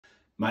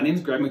My name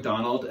is Greg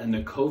McDonald and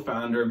the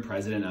co-founder and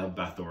president of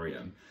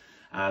Bathorium.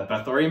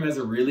 Bathorium has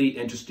a really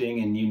interesting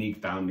and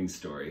unique founding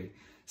story.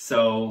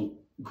 So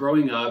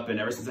growing up and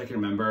ever since I can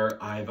remember,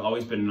 I've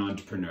always been an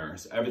entrepreneur.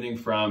 So everything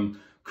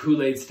from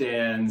Kool-Aid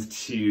stands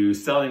to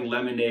selling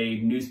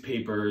lemonade,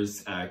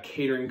 newspapers,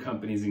 catering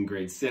companies in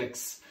grade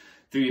 6.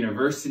 Through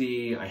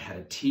university, I had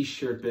a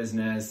t-shirt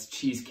business,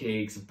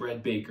 cheesecakes,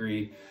 bread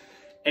bakery.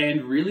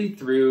 And really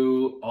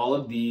through all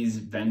of these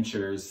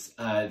ventures,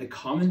 the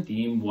common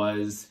theme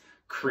was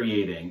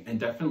creating and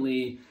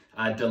definitely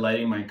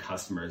delighting my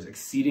customers,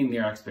 exceeding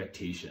their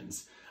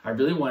expectations. I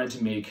really wanted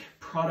to make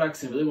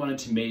products and really wanted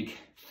to make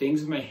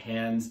things with my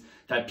hands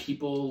that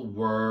people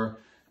were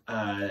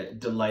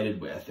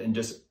delighted with, and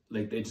just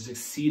like they just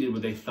exceeded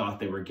what they thought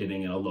they were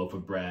getting in a loaf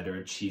of bread or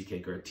a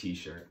cheesecake or a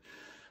t-shirt.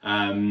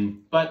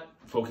 But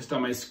focused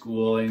on my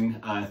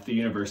schooling through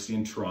university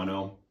in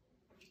Toronto.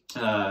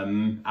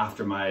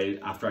 After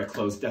I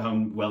closed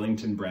down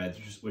Wellington Bread,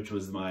 which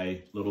was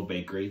my little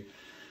bakery.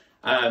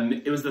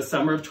 It was the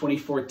summer of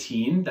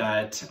 2014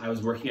 that I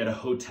was working at a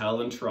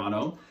hotel in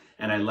Toronto,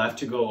 and I left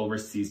to go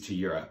overseas to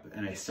Europe.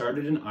 And I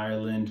started in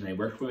Ireland and I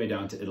worked my way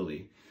down to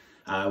Italy.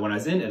 When I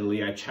was in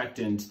Italy, I checked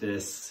into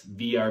this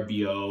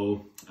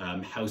VRBO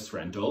house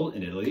rental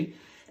in Italy.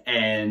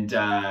 And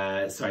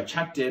so I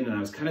checked in and I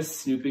was kind of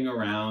snooping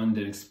around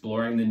and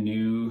exploring the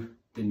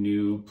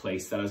new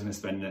place that I was going to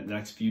spend the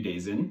next few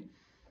days in.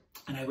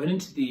 And I went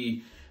into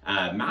the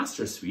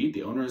master suite,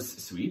 the owner's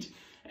suite,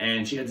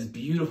 and she had this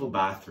beautiful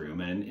bathroom.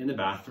 And in the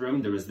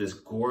bathroom, there was this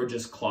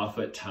gorgeous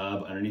clawfoot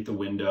tub underneath the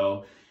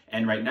window.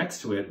 And right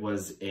next to it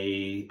was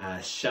a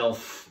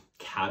shelf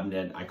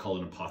cabinet, I call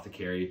it an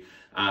apothecary,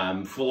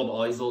 full of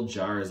all these little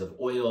jars of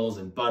oils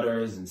and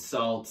butters and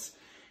salts.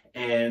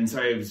 And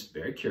so I was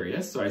very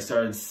curious. So I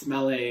started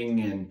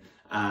smelling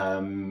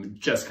and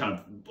just kind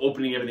of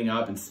opening everything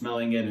up and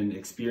smelling it and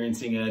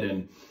experiencing it.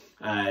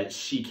 And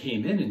she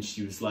came in and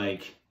she was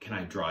like, "Can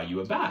I draw you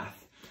a bath?"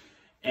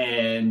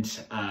 And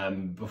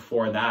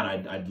before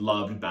that, I'd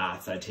loved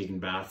baths. I'd taken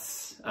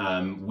baths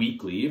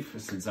weekly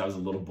since I was a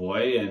little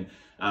boy, and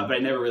but I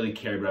never really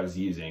cared what I was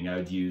using. I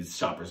would use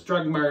Shoppers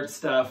Drug Mart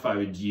stuff. I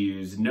would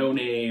use no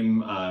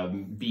name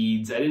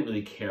beads. I didn't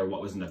really care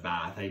what was in the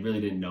bath. I really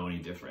didn't know any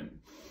different.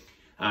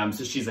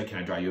 So she's like, "Can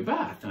I draw you a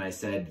bath?" And I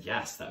said,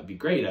 "Yes, that would be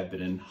great. I've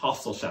been in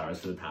hostel showers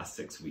for the past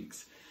 6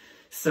 weeks."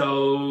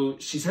 So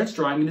she starts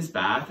drawing me this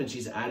bath and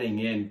she's adding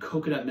in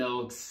coconut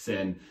milks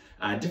and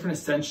different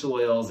essential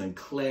oils and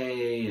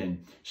clay.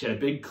 And she had a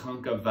big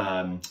clunk of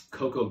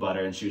cocoa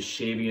butter and she was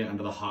shaving it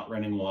under the hot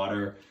running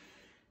water.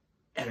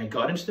 And I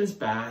got into this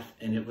bath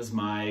and it was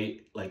my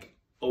like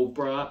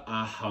Oprah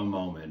aha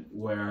moment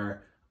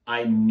where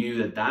I knew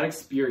that that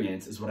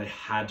experience is what I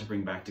had to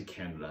bring back to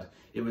Canada.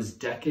 It was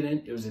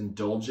decadent, it was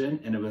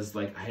indulgent, and it was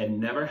like I had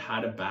never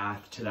had a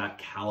bath to that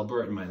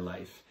caliber in my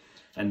life.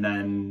 And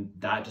then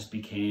that just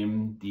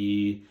became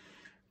the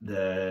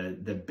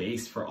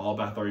base for all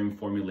Bathorium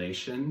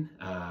formulation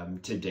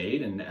to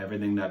date, and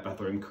everything that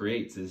Bathorium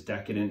creates is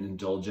decadent,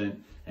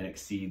 indulgent, and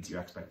exceeds your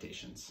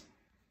expectations.